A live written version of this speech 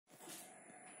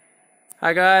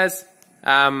Hi guys,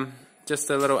 just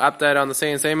a little update on the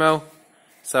CNC mill.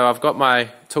 So I've got my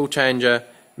tool changer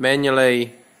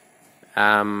manually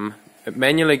going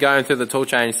through the tool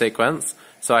change sequence,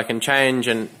 so I can change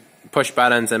and push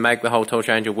buttons and make the whole tool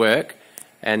changer work.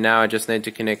 And now I just need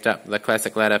to connect up the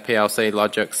classic ladder PLC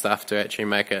logic stuff to actually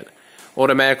make it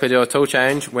automatically do a tool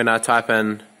change when I type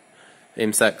in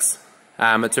M6.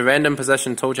 It's a random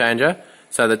position tool changer,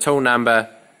 so the tool number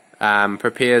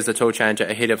prepares the tool changer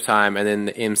ahead of time, and then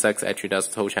the M6 actually does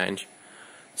the tool change.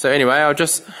 So anyway, I'll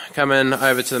just come in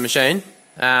over to the machine.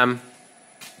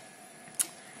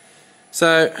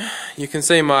 So you can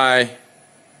see my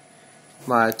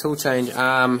tool change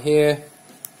arm here,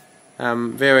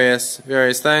 various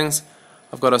things.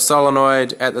 I've got a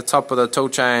solenoid at the top of the tool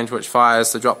change which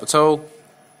fires to drop the tool,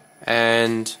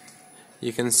 and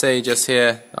you can see just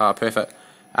here, oh perfect,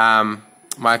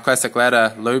 my classic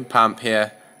ladder lube pump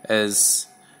here is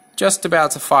just about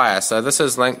to fire. So this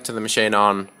is linked to the machine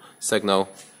on signal,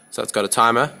 so it's got a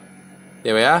timer.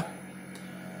 There we are.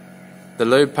 The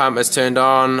lube pump is turned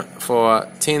on for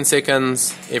 10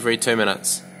 seconds every 2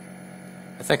 minutes.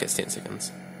 I think it's 10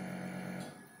 seconds.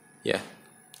 Yeah,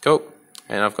 cool.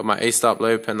 And I've got my e-stop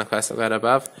loop in the classic ladder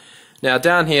above. Now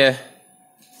down here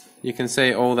you can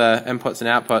see all the inputs and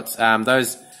outputs.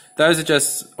 Those are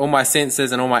just all my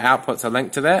sensors, and all my outputs are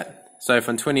linked to that. So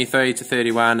from 23 to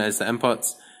 31 is the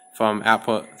inputs, from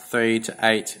output 3 to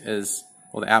 8 is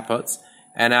all the outputs,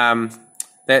 and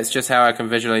that's just how I can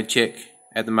visually check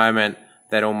at the moment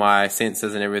that all my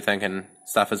sensors and everything and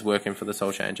stuff is working for the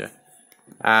tool changer.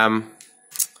 Yeah,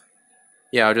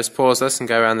 I'll just pause this and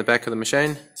go around the back of the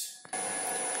machine.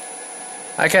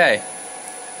 Okay,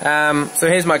 so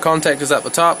here's my contactors up the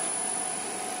top.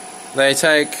 They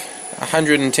take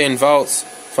 110 volts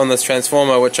from this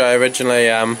transformer which I originally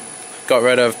got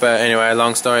rid of, but anyway,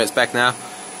 long story, it's back now.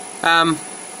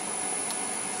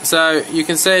 So you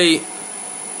can see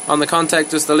on the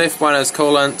contactors, the left one is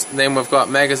coolant, then we've got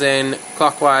magazine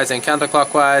clockwise and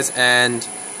counterclockwise, and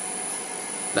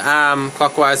the arm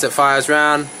clockwise that fires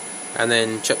round, and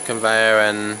then chip conveyor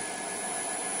and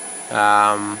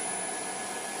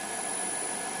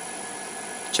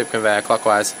chip conveyor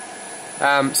clockwise.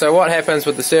 So what happens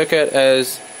with the circuit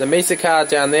is the meter card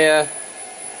down there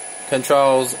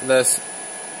controls this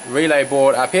relay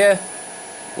board up here,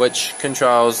 which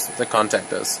controls the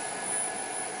contactors.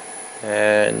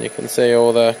 And you can see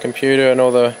all the computer and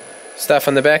all the stuff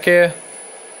in the back here.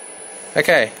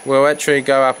 Okay, we'll actually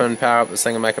go up and power up this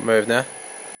thing and make it move now.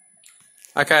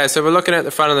 Okay, so we're looking at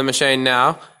the front of the machine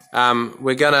now.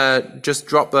 We're gonna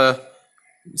just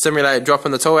simulate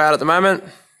dropping the tool out at the moment.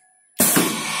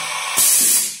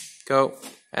 Cool.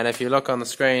 And if you look on the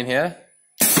screen here,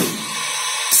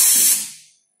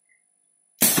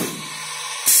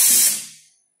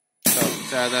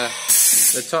 so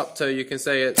the top two, you can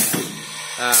see it's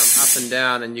up and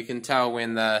down, and you can tell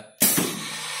when the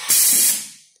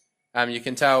you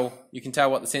can tell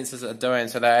what the sensors are doing,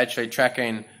 so they're actually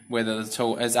tracking whether the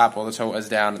tool is up or the tool is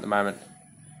down at the moment.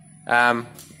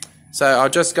 So I'll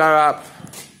just go up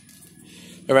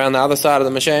around the other side of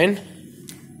the machine.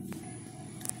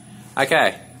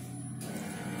 Okay.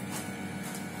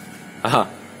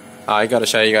 I got to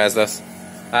show you guys this.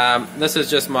 This is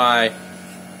just my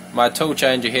tool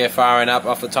changer here firing up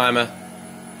off the timer.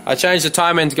 I changed the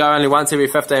timing to go only once every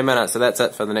 15 minutes, so that's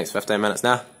it for the next 15 minutes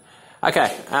now.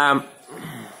 Okay,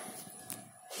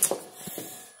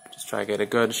 just try to get a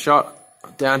good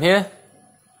shot down here.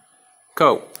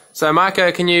 Cool. So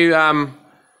Marco, can you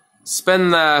spin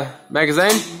the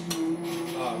magazine?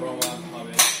 Oh, wrong one, my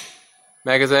bad.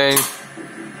 Magazine.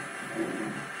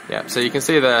 Yeah, so you can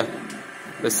see the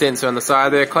sensor on the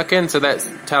side there clicking, so that's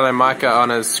telling Micah on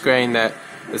his screen that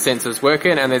the sensor's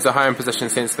working, and there's a home position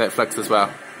sensor that flicks as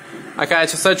well. Okay,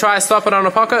 so try to stop it on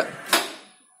a pocket.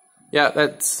 Yeah,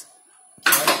 that's...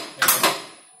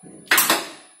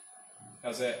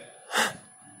 How's that?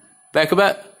 Back a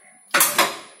bit.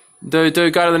 Do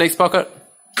go to the next pocket.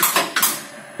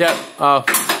 Yep, oh.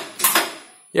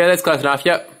 Yeah, that's close enough,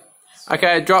 yep.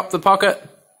 Okay, drop the pocket.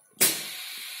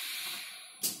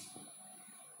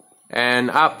 And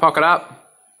up, pocket up.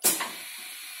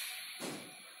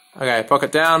 Okay,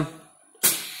 pocket down.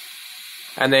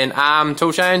 And then arm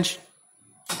tool change.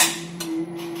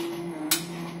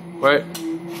 Work.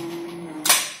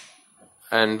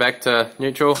 And back to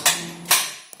neutral.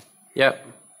 Yep.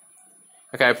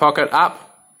 Okay, pocket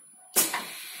up.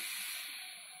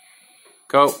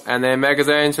 Cool. And then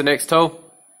magazine to next tool.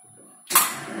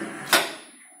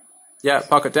 Yep,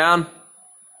 pocket down.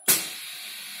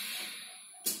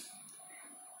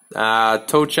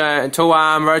 Tool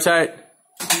arm rotate.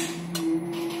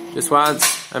 Just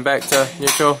once, and back to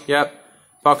neutral. Yep.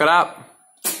 Pocket up.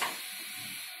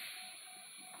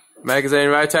 Magazine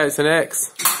rotates to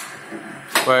X.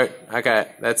 Wait,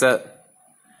 okay, that's it.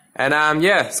 And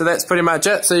yeah, so that's pretty much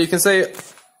it. So you can see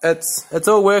it's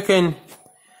all working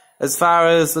as far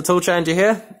as the tool changer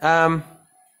here.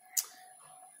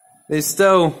 There's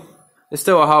still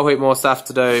a whole heap more stuff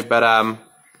to do, but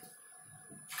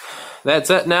that's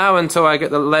it now until I get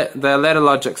the ladder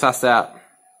logic sussed out.